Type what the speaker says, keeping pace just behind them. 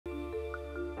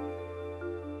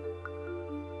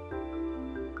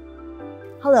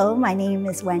Hello, my name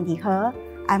is Wendy He.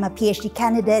 I'm a PhD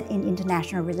candidate in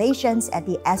International Relations at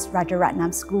the S.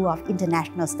 Rajaratnam School of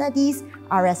International Studies,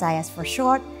 RSIS for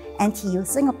short, NTU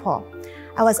Singapore.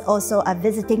 I was also a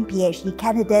visiting PhD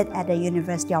candidate at the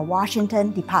University of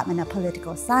Washington Department of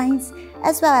Political Science,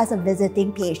 as well as a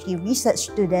visiting PhD research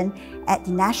student at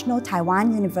the National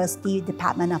Taiwan University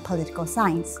Department of Political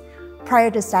Science.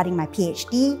 Prior to starting my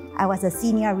PhD, I was a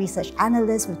Senior Research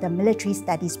Analyst with the Military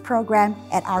Studies program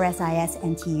at RSIS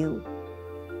NTU.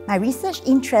 My research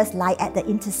interests lie at the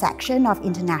intersection of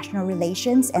international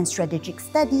relations and strategic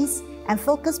studies and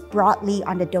focus broadly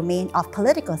on the domain of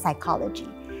political psychology.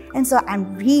 And so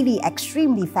I'm really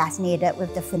extremely fascinated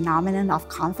with the phenomenon of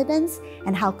confidence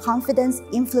and how confidence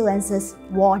influences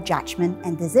war judgment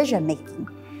and decision-making.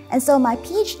 And so my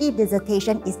PhD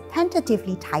dissertation is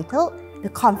tentatively titled The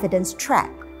Confidence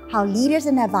Trap: How Leaders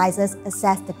and Advisors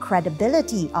Assess the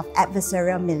Credibility of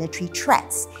Adversarial Military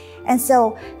Threats. And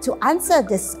so to answer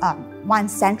this one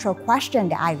central question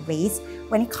that I raised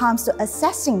when it comes to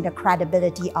assessing the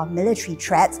credibility of military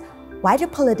threats, why do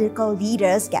political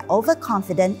leaders get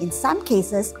overconfident in some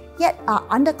cases yet are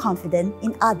underconfident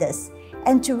in others?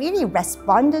 And to really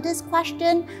respond to this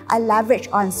question, I leverage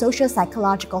on social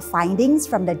psychological findings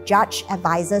from the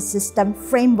Judge-Advisor System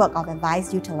framework of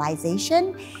advice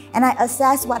utilization, and I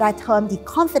assess what I term the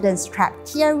confidence trap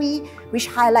theory, which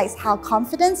highlights how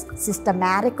confidence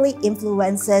systematically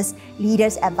influences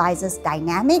leaders' advisors'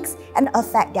 dynamics and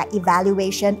affect their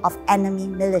evaluation of enemy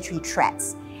military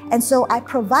threats. And so I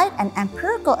provide an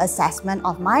empirical assessment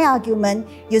of my argument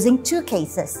using two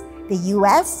cases: the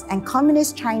US and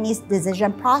Communist Chinese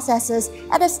decision processes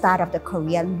at the start of the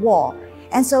Korean War.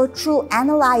 And so through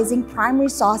analyzing primary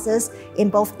sources in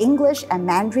both English and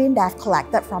Mandarin that I've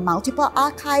collected from multiple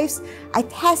archives, I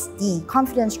test the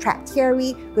confidence trap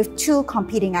theory with two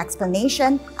competing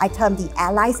explanations. I term the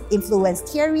Allies influence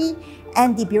theory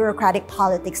and the bureaucratic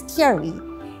politics theory.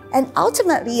 And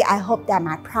ultimately, I hope that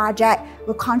my project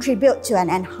will contribute to an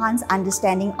enhanced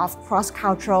understanding of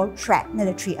cross-cultural threat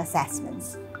military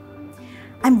assessments.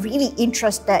 I'm really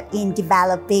interested in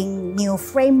developing new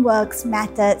frameworks,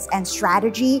 methods, and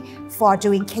strategy for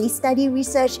doing case study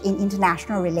research in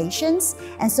international relations.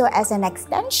 And so as an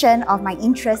extension of my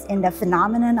interest in the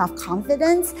phenomenon of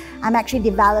confidence, I'm actually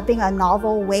developing a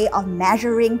novel way of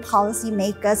measuring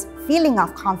policymakers' feeling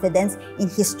of confidence in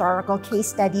historical case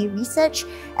study research,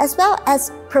 as well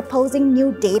as proposing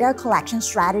new data collection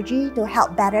strategy to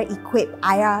help better equip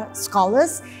IR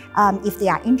scholars if they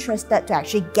are interested to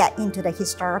actually get into the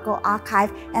historical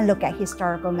archive and look at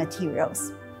historical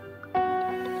materials.